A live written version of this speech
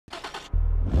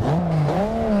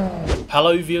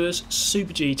Hello viewers,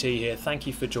 Super GT here, thank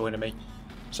you for joining me.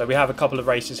 So we have a couple of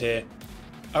races here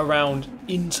around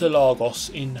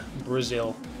Interlagos in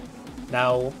Brazil.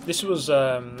 Now this was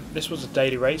a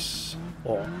daily race,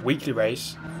 or weekly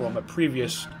race, from a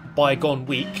previous bygone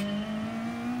week.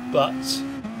 But,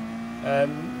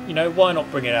 you know, why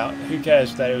not bring it out? Who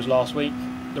cares that it was last week?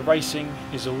 The racing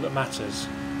is all that matters.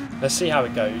 Let's see how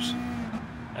it goes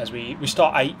as we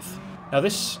start 8th. Now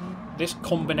this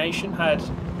combination had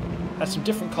some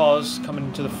different cars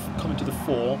coming to the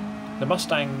fore. The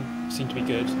Mustang seemed to be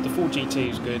good. The Ford GT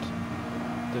is good.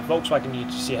 The Volkswagen you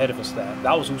see ahead of us there,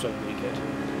 that was also really good.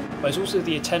 But it's also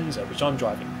the Atenza, which I'm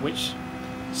driving, which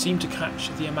seemed to catch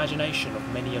the imagination of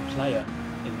many a player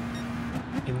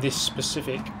in this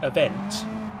specific event.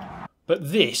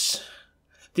 But this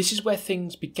is where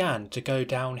things began to go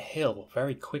downhill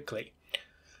very quickly.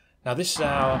 Now this is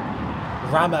our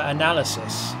rammer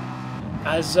analysis,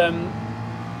 as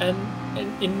and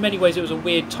in many ways it was a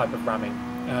weird type of ramming.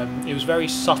 It was very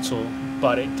subtle,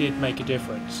 but it did make a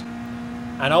difference.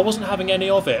 And I wasn't having any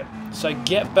of it, so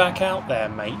get back out there,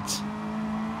 mate.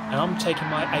 And I'm taking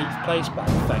my 8th place back,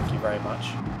 thank you very much.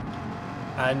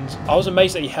 And I was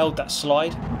amazed that he held that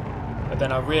slide, but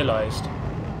then I realised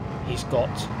he's got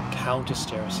counter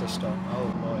steer assist on. Oh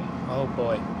boy, oh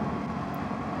boy.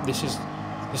 This is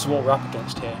what we're up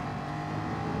against here.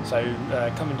 So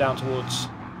coming down towards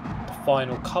the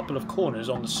final couple of corners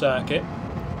on the circuit,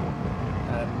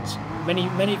 and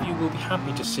many of you will be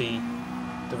happy to see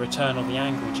the return of the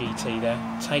Angry GT there,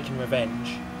 taking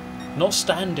revenge, not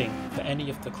standing for any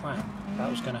of the crap that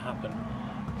was going to happen.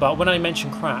 But when I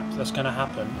mention crap that's going to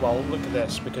happen, well, look at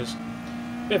this, because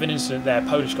a bit of an incident there.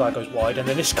 Polish guy goes wide, and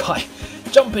then this guy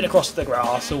jumping across the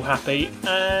grass, all happy,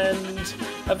 and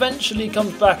eventually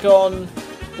comes back on,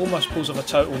 almost pulls off a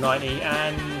total 90,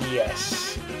 and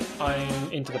yes,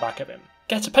 I'm into the back of him.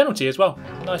 Gets a penalty as well,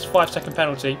 nice 5-second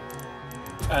penalty,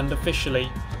 and officially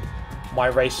my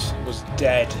race was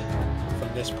dead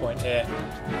from this point here,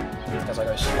 as I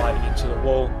go sliding into the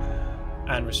wall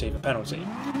and receive a penalty.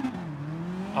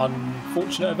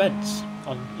 Unfortunate events.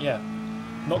 Yeah,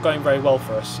 not going very well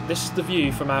for us. This is the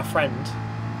view from our friend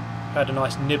who had a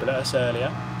nice nibble at us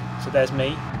earlier. So there's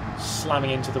me slamming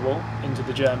into the wall, into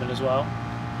the German as well.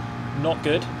 Not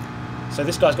good. So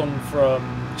this guy's gone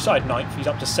from side 9th, he's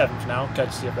up to 7th now,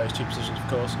 courtesy of those 2 positions of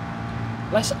course.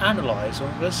 Let's analyse, or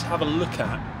let's have a look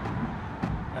at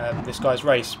this guy's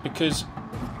race, because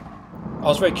I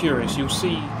was very curious. You'll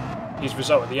see his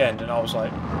result at the end, and I was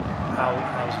like, how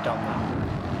has he done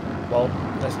that? Well,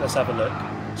 let's have a look.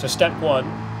 So step 1,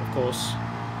 of course,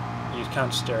 use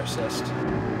counter steer assist.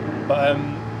 But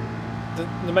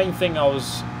the main thing I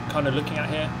was kind of looking at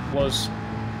here was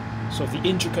sort of the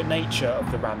intricate nature of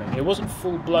the ramming. It wasn't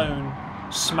full-blown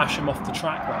smash him off the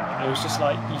track ramming. It was just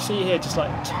like, you see here, just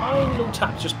like tiny little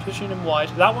taps, just pushing him wide.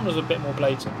 That one was a bit more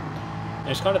blatant. And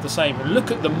it's kind of the same. And look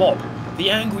at the mob. The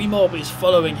angry mob is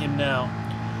following him now.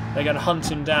 They're going to hunt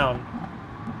him down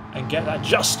and get that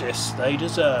justice they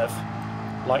deserve,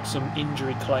 like some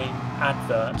injury claim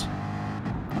advert.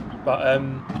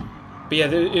 But yeah,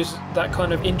 there is that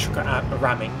kind of intricate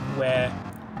ramming where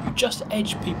you just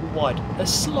edge people wide a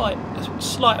slight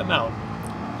amount.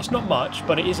 It's not much,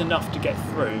 but it is enough to get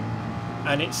through,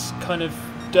 and it's kind of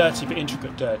dirty but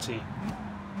intricate dirty.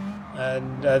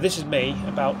 And this is me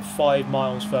about 5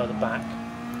 miles further back,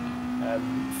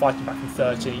 fighting back from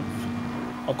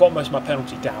 13th. I've got most of my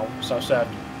penalty down, so I've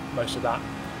served most of that,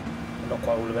 but not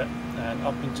quite all of it. And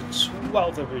up into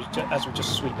 12th as we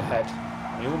just sweep ahead.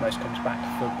 And he almost comes back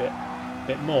for a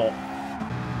bit more.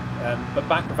 But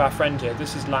back with our friend here,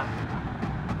 this is lap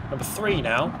number 3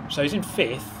 now, so he's in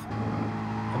 5th.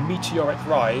 A meteoric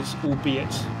rise,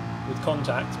 albeit with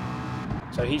contact.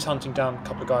 So he's hunting down a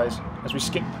couple of guys as we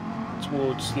skip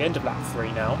towards the end of lap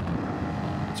 3 now.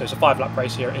 So it's a 5-lap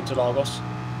race here at Interlagos.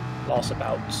 Lasts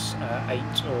about 8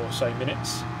 or so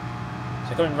minutes.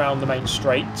 So going around the main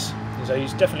straight. So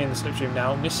he's definitely in the slipstream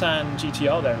now. Nissan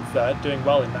GTR there in 3rd, doing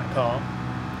well in that car.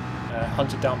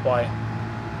 Hunted down by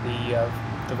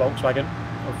the Volkswagen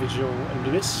of Visual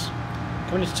Lewis.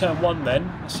 Coming into turn 1 then.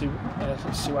 Let's see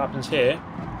what happens here.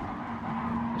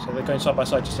 So they're going side by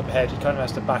side just up ahead. He kind of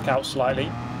has to back out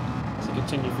slightly as he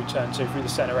continues through turn 2 through the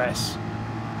centre S.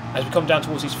 As we come down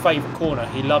towards his favourite corner,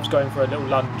 he loves going for a little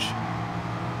lunge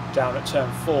down at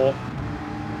turn 4.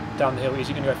 Down the hill, is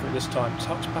he going to go for it this time?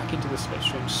 Tucks back into the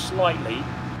slipstream slightly.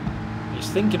 He's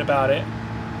thinking about it,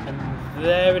 and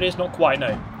there it is, not quite,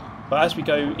 no. But as we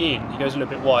go in, he goes a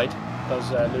little bit wide,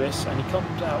 does Lewis, and he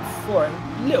comes out for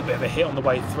a little bit of a hit on the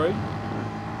way through.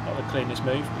 Not the cleanest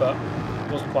move, but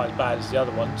it wasn't quite as bad as the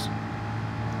other ones.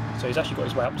 So he's actually got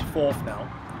his way up to 4th now.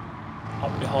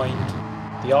 up behind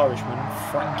the Irishman,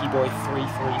 Frankie Boy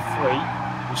 333,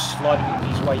 who's sliding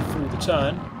his way through the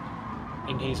turn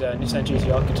in his Nissan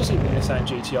GTR. Good to see the Nissan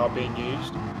GTR being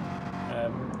used.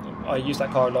 I used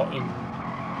that car a lot in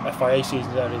FIA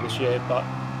seasons earlier this year, but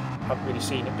haven't really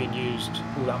seen it being used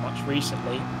all that much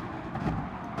recently.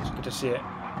 It's good to see it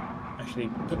actually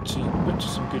put to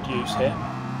some good use here.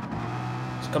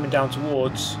 So coming down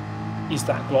towards is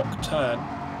that Glock turn.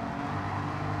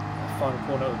 Final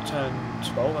corner of turn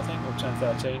 12, I think, or turn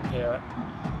 13 here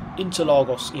at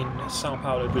Interlagos in Sao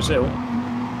Paulo, Brazil.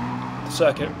 The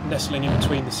circuit nestling in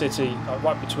between the city,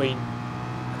 right between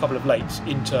a couple of lakes,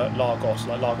 Interlagos,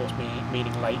 like Lagos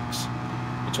meaning lakes,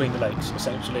 between the lakes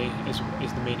essentially is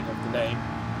the meaning of the name.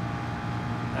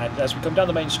 And as we come down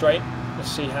the main straight,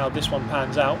 let's see how this one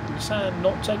pans out. Nissan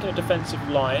not taking a defensive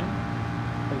line,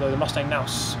 although the Mustang now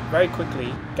very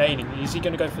quickly gaining. Is he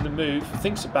going to go for the move?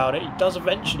 Thinks about it. He does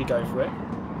eventually go for it.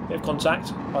 Bit of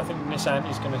contact. I think Nissan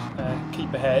is going to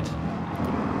keep ahead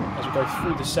as we go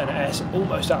through the centre S,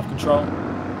 almost out of control.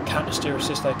 Counter steer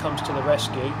assist though comes to the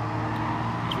rescue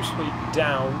as we sweep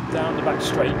down the back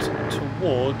straight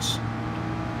towards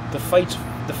the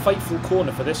fateful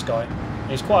corner for this guy.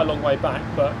 He's quite a long way back,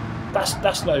 but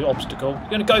that's no obstacle. He's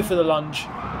going to go for the lunge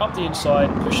up the inside,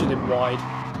 pushing him wide.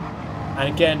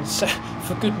 And again,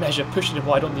 for good measure, pushing him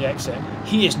wide on the exit.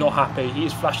 He is not happy. He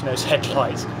is flashing those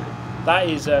headlights. That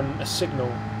is a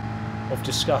signal of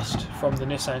disgust from the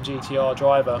Nissan GTR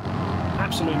driver.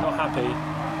 Absolutely not happy.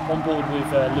 On board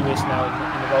with Lewis now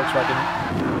in the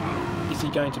Volkswagen. Is he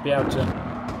going to be able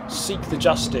to seek the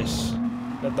justice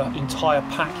that the entire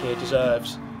pack here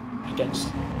deserves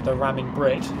against the ramming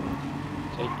Brit?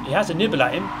 So he has a nibble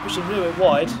at him, pushing him a little bit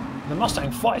wide. The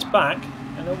Mustang fights back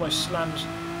and almost slams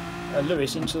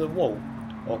Lewis into the wall.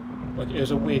 Or it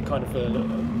was a weird kind of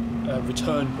a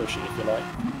return pushy, if you like.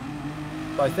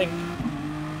 But I think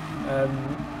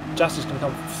Justice is going to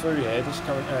come through here. This is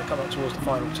coming up towards the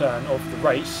final turn of the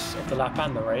race, of the lap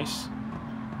and the race.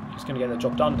 He's going to get the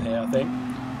job done here, I think.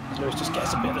 As Lewis just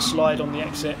gets a bit of a slide on the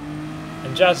exit.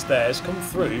 And Jazz there has come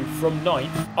through from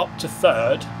 9th up to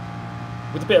 3rd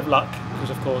with a bit of luck, because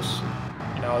of course,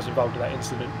 you know, I was involved in that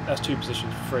incident. That's 2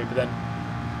 positions for free, but then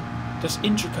just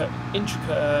intricate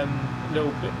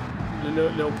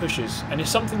little pushes, and it's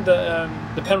something that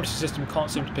the penalty system can't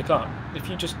seem to pick up. If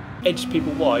you just edge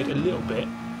people wide a little bit,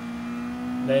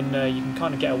 then you can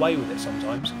kind of get away with it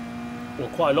sometimes, or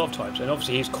quite a lot of times. And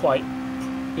obviously he's quite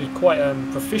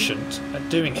proficient at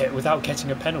doing it without getting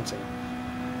a penalty.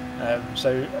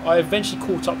 So I eventually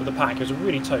caught up with the pack. It was a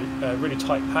really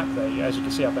tight pack there, as you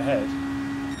can see up ahead.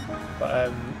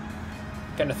 But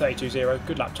getting a 32.0,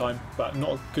 good lap time, but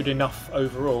not good enough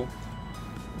overall.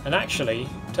 And actually,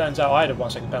 turns out I had a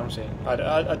 1 second penalty.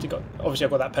 Obviously I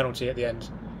got that penalty at the end,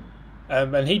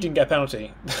 and he didn't get a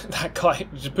penalty. That guy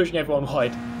was just pushing everyone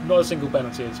wide, not a single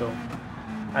penalty at all.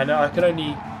 And I can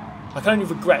only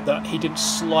regret that he didn't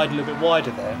slide a little bit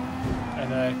wider there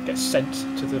and get sent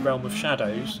to the realm of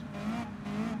shadows.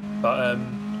 But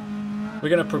we're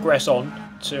going to progress on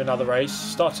to another race,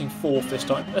 starting 4th this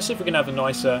time. Let's see if we can have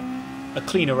a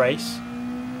cleaner race,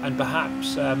 and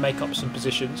perhaps make up some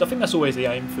positions. I think that's always the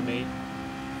aim for me.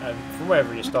 From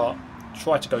wherever you start,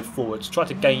 try to go forwards, try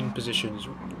to gain positions.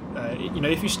 You know,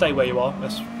 if you stay where you are,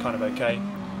 that's kind of okay.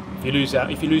 If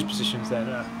you lose positions, then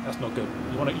that's not good.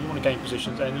 You want to gain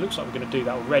positions, and it looks like we're going to do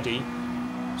that already.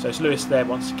 So it's Lewis there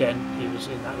once again. He was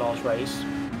in that last race,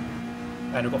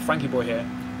 and we've got Frankie Boy here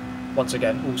once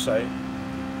again, also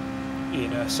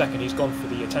in 2nd. He's gone for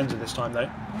the Atenza this time though.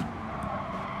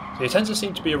 The Atenza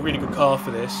seemed to be a really good car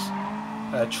for this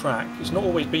track. It's not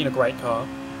always been a great car,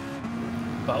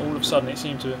 but all of a sudden it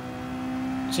seemed to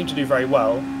do very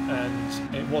well,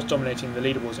 and it was dominating the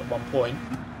leaderboards at one point.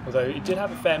 Although it did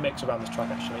have a fair mix around this track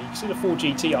actually. You can see the Ford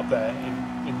GT up there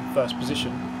in 1st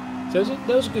position. So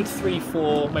there was a good 3,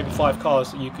 4, maybe 5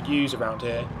 cars that you could use around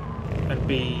here and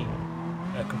be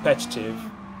competitive.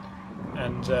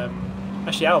 And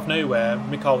actually, out of nowhere,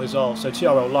 Mikhail Hizal, so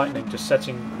TRL Lightning, just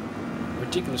setting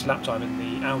ridiculous lap time in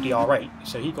the Audi R8.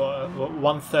 So he got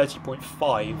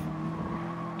 1:30.5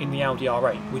 in the Audi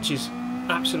R8, which is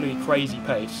absolutely crazy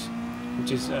pace,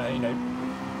 which is you know,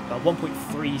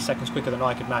 1.3 seconds quicker than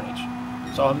I could manage.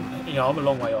 So I'm a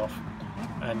long way off,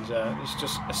 and it's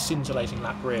just a scintillating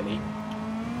lap really.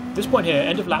 At this point here,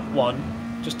 end of lap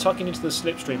 1, just tucking into the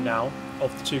slipstream now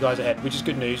of the 2 guys ahead, which is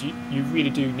good news. You really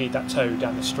do need that toe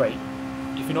down the straight.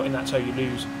 If you're not in that toe, you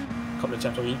lose a couple of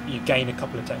attempts, or you gain a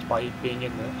couple of attempts by being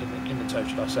in the toe,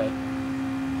 should I say.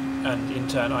 And in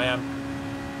turn, I am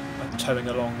towing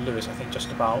along Lewis, I think,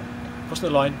 just about. Crossing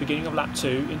the line, beginning of lap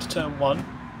 2, into turn 1.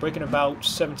 braking about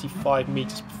 75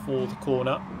 metres before the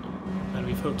corner, and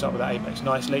we've hooked up with that apex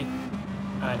nicely,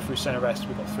 and through centre rest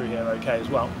we got through here okay as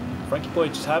well. Frankie Boy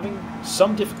just having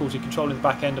some difficulty controlling the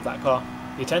back end of that car.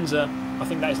 The Atenza, I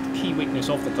think that is the key weakness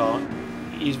of the car.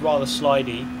 It is rather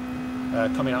slidey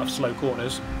coming out of slow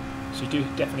corners, so you do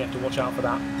definitely have to watch out for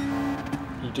that.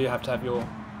 You do have to have your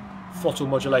throttle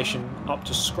modulation up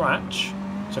to scratch.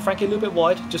 So Frankie a little bit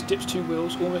wide, just dips 2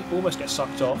 wheels, almost gets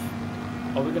sucked off.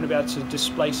 Are we going to be able to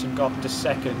displace him, go up into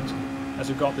second as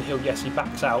we go up the hill? Yes, he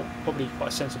backs out, probably quite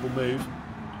a sensible move.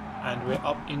 And we're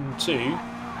up into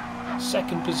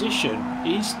second position.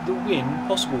 Is the win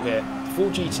possible here? The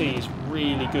Ford GT is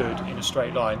really good in a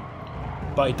straight line,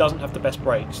 but it doesn't have the best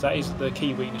brakes. That is the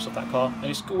key weakness of that car, and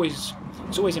it's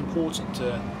always important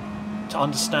to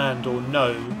understand or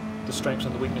know the strengths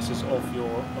and the weaknesses of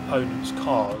your opponent's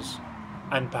cars,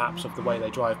 and perhaps of the way they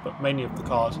drive, but mainly of the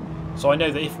cars. So I know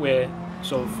that if we're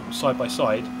sort of side by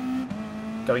side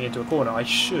going into a corner, I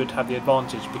should have the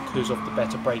advantage because of the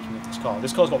better braking of this car.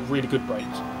 This car's got really good brakes,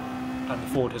 and the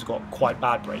Ford has got quite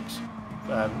bad brakes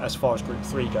as far as Group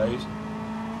 3 goes.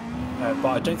 But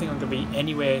I don't think I'm going to be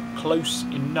anywhere close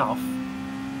enough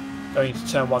going to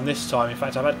turn 1 this time. In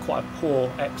fact, I've had quite a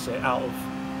poor exit out of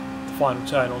the final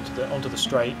turn onto the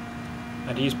straight,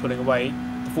 and he is pulling away.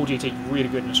 The Ford GT really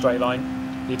good in a straight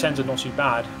line. The Atenza not too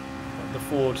bad. The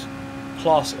Ford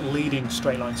class leading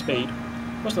straight line speed.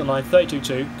 Rest of the line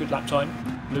 32.2, good lap time.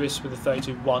 Lewis with a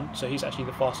 32.1, so he's actually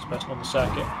the fastest person on the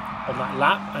circuit on that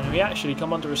lap, and we actually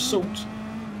come under assault.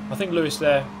 I think Lewis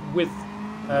there with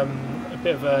a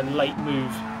bit of a late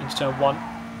move into turn 1.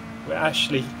 We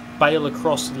actually bail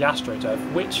across the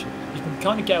AstroTurf, which you can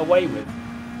kind of get away with.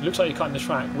 It looks like you're cutting the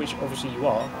track, which obviously you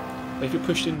are, but if you're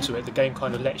pushed into it, the game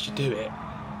kind of lets you do it.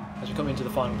 As we come into the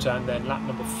final turn, then lap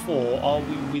number 4, are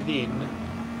we within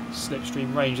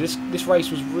slipstream range? This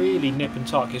race was really nip and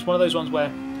tuck. It's one of those ones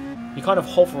where you're kind of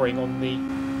hovering on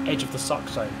the edge of the suck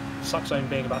zone. The suck zone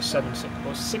being about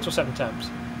 6 or 7 temps,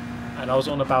 and I was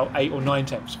on about 8 or 9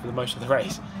 temps for the most of the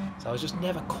race, so I was just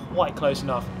never quite close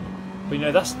enough. But you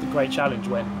know, that's the great challenge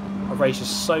when a race is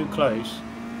so close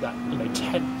that, you know,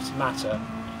 tenths matter,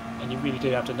 and you really do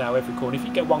have to nail every corner. If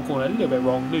you get one corner a little bit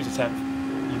wrong, lose a tenth,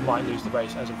 you might lose the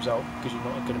race as a result because you're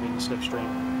not going to be in the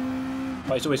slipstream.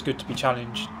 But it's always good to be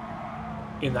challenged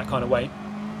in that kind of way.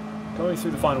 Going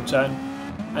through the final turn,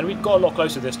 and we got a lot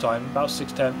closer this time, about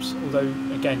 6 temps, although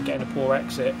again getting a poor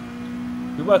exit.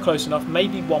 We were close enough,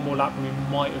 maybe one more lap and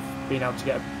we might have been able to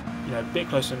get a bit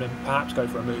closer and perhaps go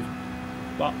for a move.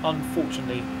 But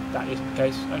unfortunately that isn't the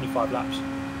case, only 5 laps.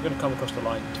 We're going to come across the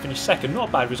line to finish second. Not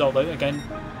a bad result though, again,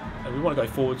 we want to go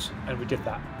forwards and we did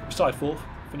that. We started 4th,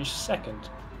 finished 2nd.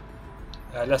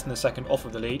 Less than a second off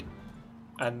of the lead,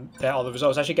 and there are the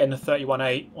results. Actually getting a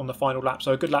 31.8 on the final lap,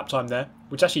 so a good lap time there,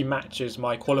 which actually matches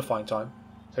my qualifying time.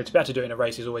 So to be able to do it in a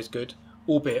race is always good,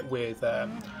 albeit with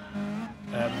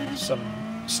some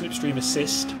slipstream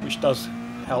assist, which does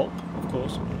help, of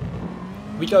course.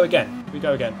 We go again,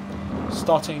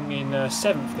 starting in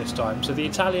 7th this time. So the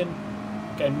Italian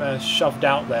getting shoved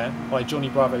out there by Johnny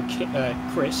Bravo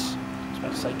Chris. I was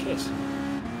about to say Kiss.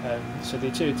 So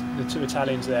the two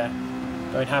Italians there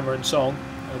going hammer and song,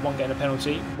 one getting a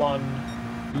penalty, one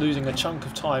losing a chunk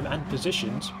of time and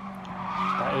positions.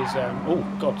 That is,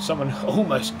 oh god, someone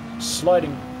almost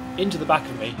sliding into the back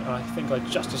of me, and I think I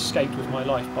just escaped with my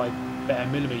life by bare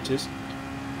millimetres.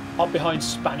 Up behind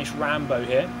Spanish Rambo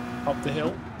here, up the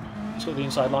hill. He's got the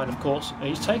inside line, of course, and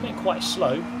he's taking it quite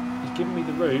slow. He's giving me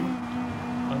the room.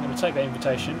 I'm going to take that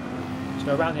invitation. Let's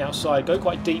go around the outside, go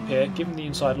quite deep here, give him the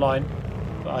inside line,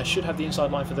 but I should have the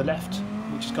inside line for the left,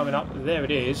 which is coming up. There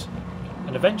it is,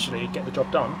 and eventually get the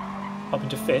job done. Up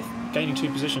into 5th, gaining 2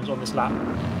 positions on this lap.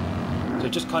 So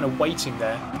just kind of waiting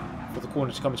there for the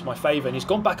corner to come into my favour, and he's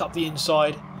gone back up the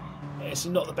inside. It's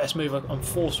not the best move. I'm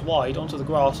forced wide onto the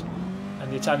grass,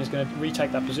 and the Italian's going to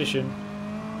retake that position.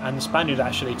 And the Spaniard,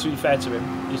 actually, to be fair to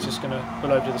him, he's just going to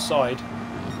pull over to the side.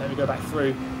 Let me go back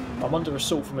through. I'm under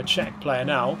assault from a Czech player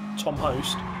now, Tom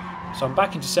Host. So I'm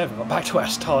back into 7th. I'm back to where I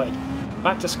started.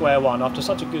 Back to square one after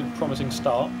such a good, promising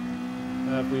start.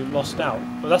 We've lost out.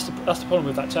 But that's the problem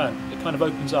with that turn. It kind of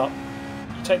opens up.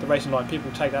 You take the racing line,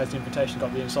 people take that as the invitation to go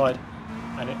up the inside,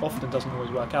 and it often doesn't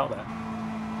always work out there.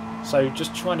 So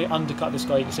just trying to undercut this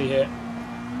guy, you can see here,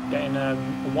 getting a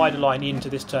wider line into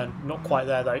this turn. Not quite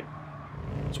there though.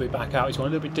 So we back out. He's gone a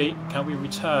little bit deep. Can we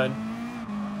return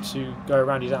to go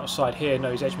around his outside here?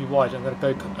 No, he's edged me wide. I'm going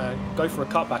to go for a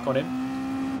cutback on him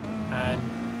and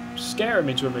scare him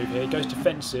into a move here. He goes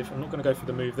defensive. I'm not going to go for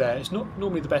the move there. It's not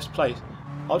normally the best place.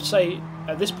 I would say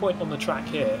at this point on the track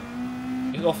here,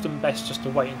 it's often best just to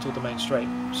wait until the main straight.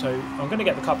 So I'm going to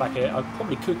get the cut back here. I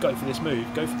probably could go for this move,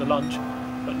 go for the lunge,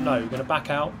 but no, we're going to back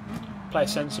out, play it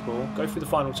sensible, go through the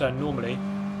final turn normally,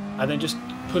 and then just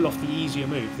pull off the easier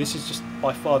move. This is just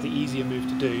by far the easier move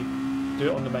to do. Do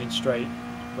it on the main straight,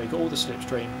 where you've got all the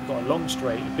slipstream, you've got a long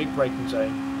straight, a big braking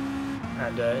zone,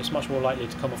 and it's much more likely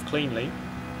to come off cleanly.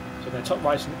 So I'm going to top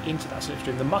right into that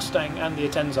slipstream. The Mustang and the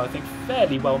Atenza, I think,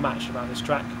 fairly well matched around this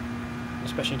track,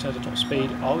 especially in terms of top speed.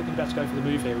 Are we going to be able to go for the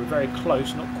move here? We're very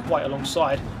close, not quite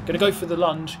alongside. Going to go for the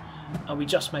lunge, and we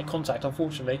just make contact,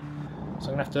 unfortunately. So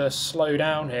I'm going to have to slow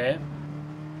down here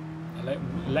and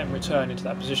let him return into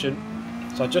that position.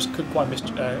 So I just couldn't quite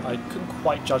I couldn't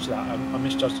quite judge that. I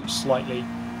misjudged it slightly.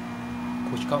 Of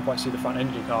course, you can't quite see the front end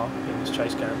of your car in this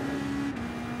chase cam,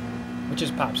 which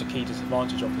is perhaps a key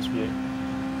disadvantage of this view.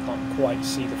 You can't quite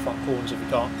see the front corners of your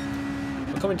car.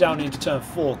 We're coming down into turn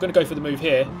 4. Going to go for the move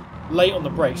here. Late on the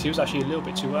brakes. He was actually a little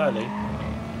bit too early,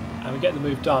 and we get the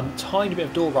move done. Tiny bit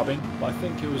of door rubbing, but I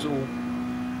think it was all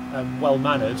well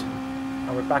mannered.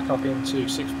 And we're back up into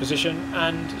 6th position,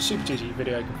 and Super TT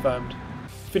video confirmed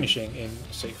finishing in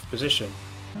 6th position.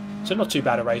 So not too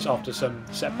bad a race after some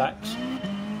setbacks.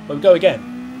 But we go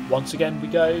again. Once again we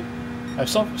go.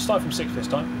 Start from 6th this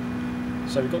time.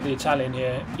 So we've got the Italian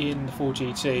here in the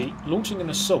 4GT launching an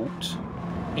assault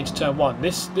into turn 1.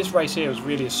 This race here was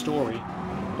really a story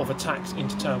of attacks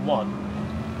into turn 1,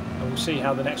 and we'll see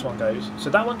how the next one goes. So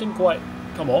that one didn't quite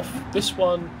come off. This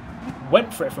one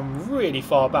went for it from really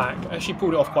far back, actually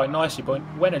pulled it off quite nicely, but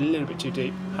went a little bit too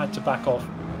deep, had to back off,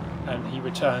 and he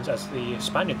returns as the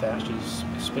Spaniard there actually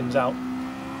spins out,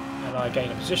 and I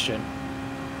gain a position.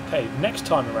 Okay, next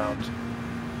time around,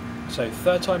 so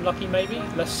 3rd time lucky maybe.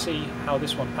 Let's see how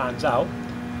this one pans out.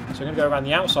 So we're going to go around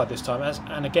the outside this time,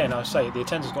 and again I'll say the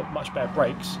Atenza's got much better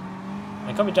brakes,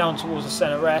 and coming down towards the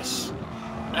centre S,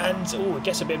 and it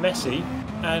gets a bit messy,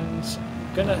 and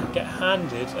going to get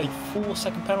handed a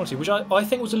 4-second penalty, which I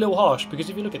think was a little harsh, because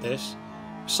if you look at this,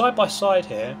 side by side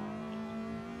here,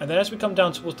 and then as we come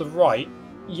down towards the right,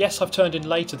 yes, I've turned in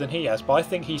later than he has, but I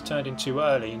think he's turned in too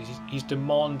early, and he's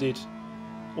demanded,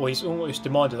 or he's almost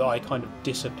demanded that I kind of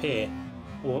disappear,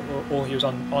 or he was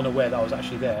unaware that I was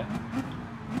actually there.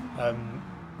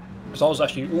 Because I was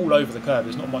actually all over the curb.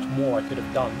 There's not much more I could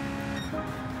have done,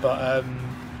 but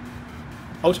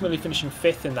ultimately finishing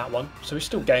 5th in that one, so we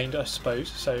still gained, I suppose,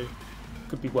 so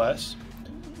could be worse.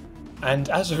 And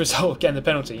as a result of getting the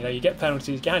penalty, you get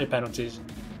penalties, get handed penalties,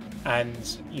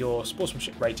 and your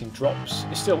sportsmanship rating drops.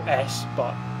 It's still S,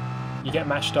 but you get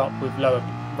matched up with lower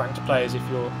ranked players if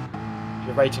your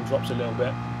rating drops a little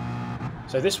bit.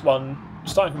 So this one,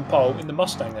 starting from pole in the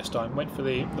Mustang this time, went for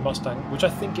the Mustang, which I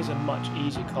think is a much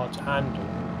easier car to handle.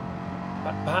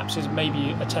 Perhaps is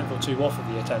maybe a 10th or 2 off of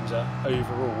the Atenza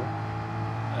overall,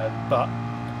 but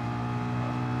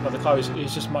the car is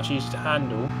just much easier to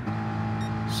handle.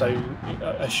 So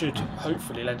it should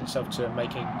hopefully lend itself to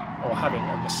making or having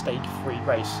a mistake-free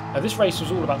race. This race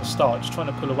was all about the start, just trying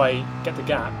to pull away, get the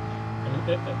gap,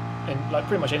 and like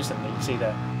pretty much instantly, you can see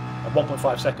there, at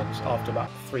 1.5 seconds after about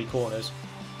 3 corners,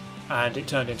 and it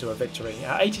turned into a victory,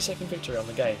 an 80-second victory on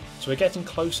the game. So we're getting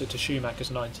closer to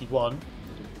Schumacher's 91,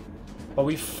 but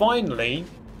we finally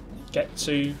get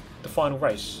to the final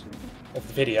race of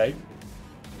the video,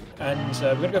 and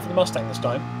we're going to go for the Mustang this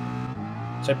time.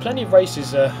 So plenty of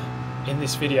races in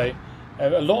this video.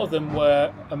 A lot of them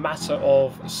were a matter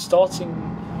of starting,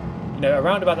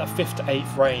 around about that 5th to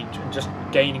 8th range and just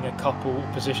gaining a couple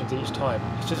of positions each time.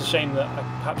 It's just a shame that I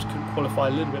perhaps couldn't qualify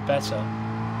a little bit better.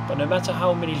 But no matter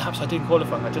how many laps I did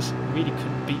qualifying, I just really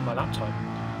couldn't beat my lap time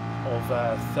of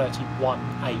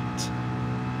 31.8.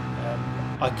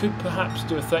 I could perhaps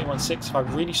do a 31.6 if I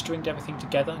really stringed everything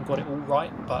together and got it all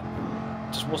right, but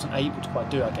just wasn't able to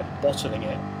quite do it. I kept bottling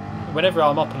it. Whenever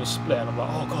I'm up on a split and I'm like,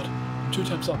 oh god, I'm 2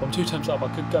 times up, I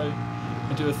could go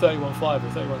and do a 31.5 or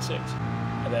 31.6,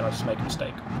 and then I just make a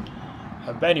mistake.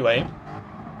 But anyway,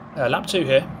 lap 2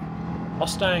 here,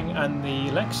 Mustang and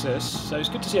the Lexus. So it's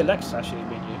good to see a Lexus actually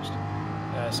being used.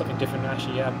 Something different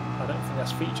actually. I don't think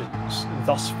that's featured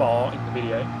thus far in the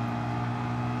video.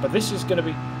 But this is going to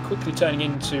be quickly turning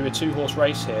into a 2-horse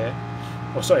race here,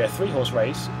 or sorry, a 3-horse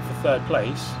race for 3rd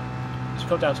place. So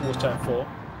come down towards turn 4.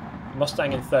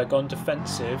 Mustang in 3rd, gone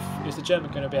defensive. Is the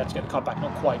German going to be able to get the car back?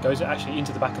 Not quite. Goes actually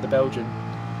into the back of the Belgian.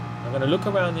 I'm going to look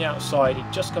around the outside. He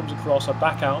just comes across. I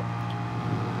back out,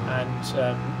 and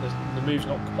the move's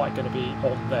not quite going to be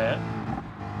on there.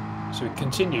 So he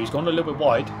continues. Gone a little bit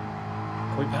wide.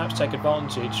 Can we perhaps take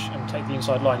advantage and take the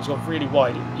inside line? He's gone really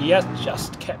wide. He has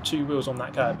just kept 2 wheels on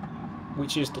that curb,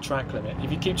 which is the track limit. If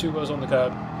you keep 2 wheels on the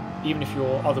curb, even if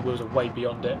your other wheels are way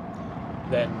beyond it,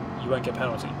 then you won't get a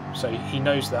penalty. So he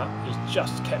knows that. He's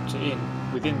just kept it in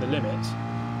within the limit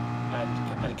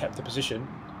and kept the position.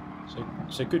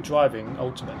 So good driving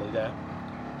ultimately there.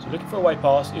 So looking for a way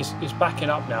past. Is backing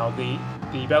up now.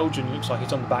 The Belgian looks like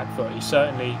he's on the back foot. He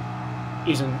certainly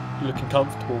isn't looking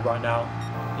comfortable right now.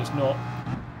 He's not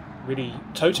really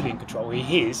totally in control.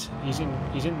 He is. He's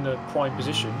in the prime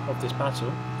position of this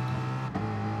battle.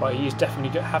 But he is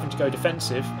definitely having to go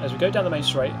defensive. As we go down the main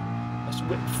straight, let's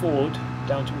whip forward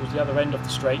down towards the other end of the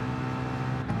straight.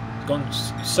 He's gone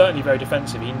certainly very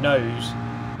defensive. He knows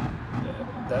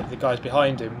that the guys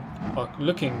behind him are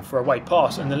looking for a way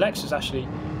past, and the Lexus actually,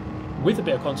 with a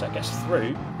bit of contact, gets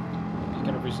through. He's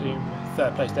going to resume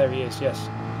third place. There he is, yes.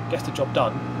 Gets the job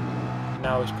done.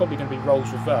 Now it's probably going to be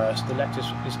roles reversed. The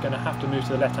Lexus is going to have to move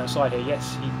to the left-hand side here.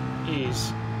 Yes, he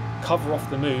is. Cover off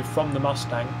the move from the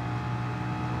Mustang.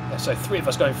 So three of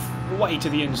us going way to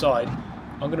the inside.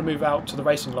 I'm going to move out to the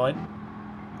racing line.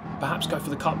 Perhaps go for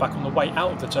the cutback on the way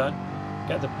out of the turn.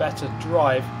 Get the better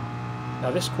drive.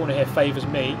 Now this corner here favours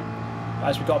me.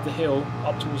 As we go up the hill,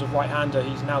 up towards a right-hander,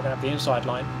 he's now going to have the inside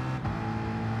line.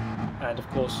 And of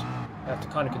course, I have to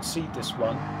kind of concede this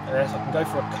one. Unless I can go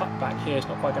for a cutback here, it's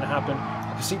not quite going to happen.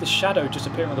 I can see the shadow just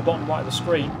appearing on the bottom right of the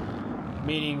screen,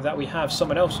 meaning that we have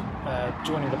someone else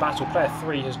joining the battle. Player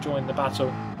 3 has joined the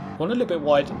battle. Gone a little bit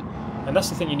wide, and that's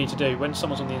the thing you need to do. When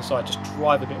someone's on the inside, just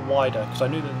drive a bit wider, because I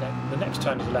knew that the next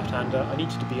turn is a left-hander. I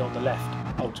needed to be on the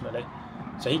left, ultimately.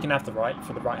 So he can have the right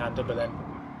for the right-hander, but then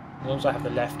as long as I have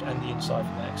the left and the inside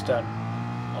for the next turn,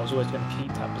 I was always going to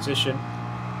keep that position.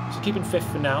 So keeping fifth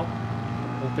for now,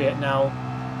 albeit now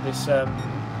this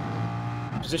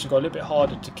position got a little bit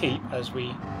harder to keep as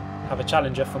we have a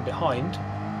challenger from behind.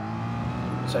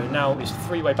 So now it's a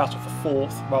three-way battle for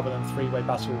fourth rather than three-way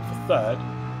battle for third.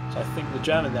 So I think the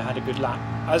German there had a good lap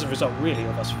as a result really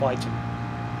of us fighting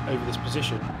over this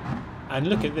position. And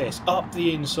look at this, up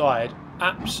the inside,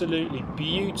 absolutely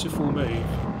beautiful move,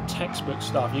 textbook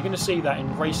stuff. You're going to see that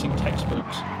in racing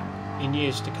textbooks in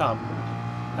years to come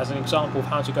as an example of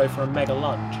how to go for a mega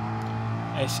lunge.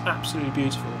 It's absolutely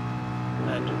beautiful,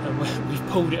 and we've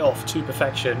pulled it off to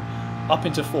perfection, up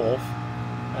into fourth.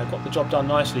 Got the job done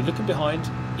nicely. Looking behind,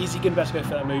 is he going to be able to go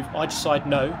for that move? I decide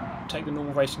no, take the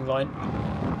normal racing line,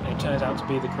 and it turns out to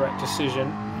be the correct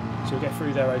decision, so we'll get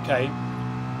through there okay.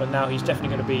 But now he's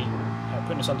definitely going to be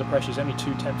putting us under pressure. He's only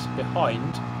 2 tenths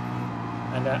behind,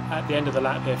 and at the end of the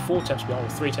lap here, 4 tenths behind, or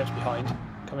 3 tenths behind,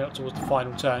 coming up towards the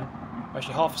final turn. We're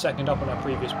actually half a second up on our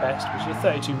previous best, which is a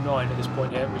 32.9 at this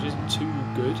point here, which isn't too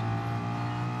good.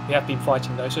 We have been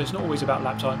fighting though, so it's not always about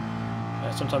lap time.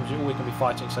 Sometimes you're always going to be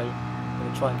fighting, so we're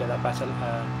going to try and get that better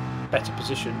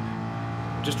position.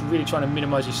 Just really trying to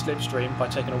minimise his slipstream by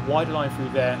taking a wider line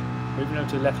through there, moving over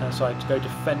to the left-hand side to go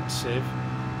defensive,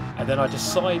 and then I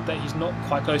decide that he's not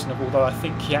quite close enough, although I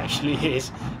think he actually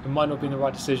is. It might not have been the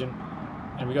right decision,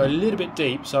 and we go a little bit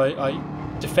deep, so I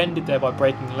defended there by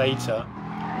braking later,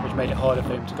 which made it harder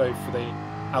for him to go for the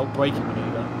out-braking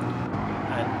manoeuvre.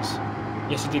 And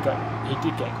yes, he did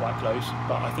get quite close,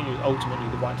 but I think it was ultimately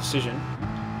the right decision.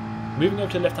 Moving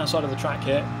over to the left-hand side of the track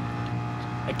here,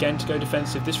 again to go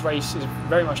defensive. This race is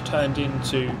very much turned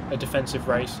into a defensive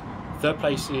race. Third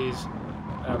place is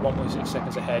 1.6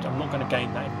 seconds ahead. I'm not going to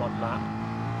gain that in one lap,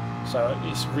 so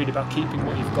it's really about keeping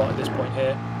what you've got at this point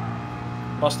here.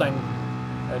 Mustang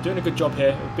doing a good job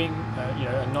here of being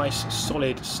a nice,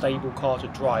 solid, stable car to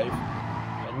drive,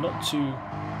 and not too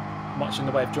much in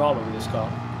the way of drama with this car.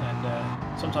 And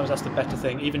sometimes that's the better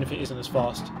thing, even if it isn't as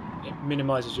fast. It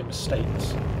minimises your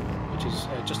mistakes, which is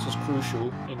just as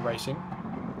crucial in racing.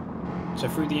 So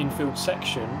through the infield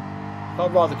section,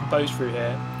 I'm rather composed through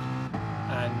here,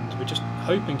 and we're just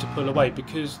hoping to pull away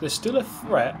because there's still a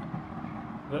threat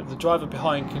that the driver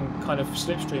behind can kind of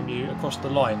slipstream you across the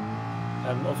line.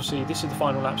 Obviously this is the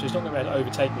final lap, so he's not going to be able to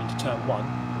overtake me into turn 1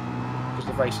 because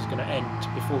the race is going to end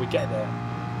before we get there,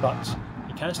 but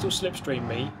he can still slipstream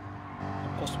me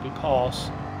and possibly pass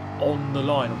on the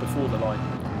line or before the line.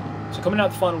 So coming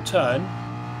out the final turn,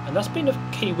 and that's been a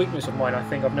key weakness of mine I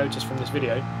think I've noticed from this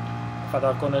video, the fact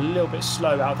that I've gone a little bit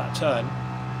slow out that turn.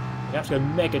 We have to go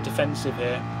mega defensive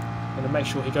here. I'm going to make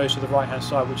sure he goes to the right hand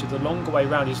side, which is the longer way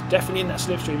round. He's definitely in that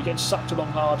slipstream, he's getting sucked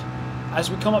along hard. As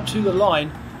we come up to the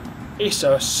line, it's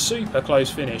a super close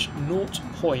finish,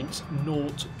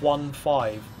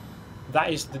 0.015.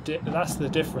 That's the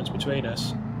difference between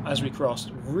us as we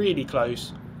crossed. Really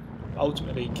close,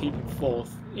 ultimately keeping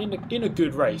fourth in a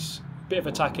good race. A bit of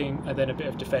attacking and then a bit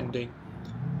of defending,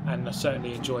 and I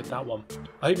certainly enjoyed that one.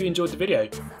 I hope you enjoyed the video.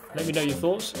 Let me know your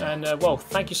thoughts, and well,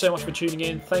 thank you so much for tuning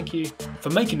in. Thank you for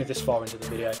making it this far into the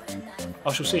video.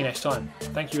 I shall see you next time.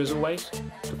 Thank you as always.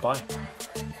 Goodbye.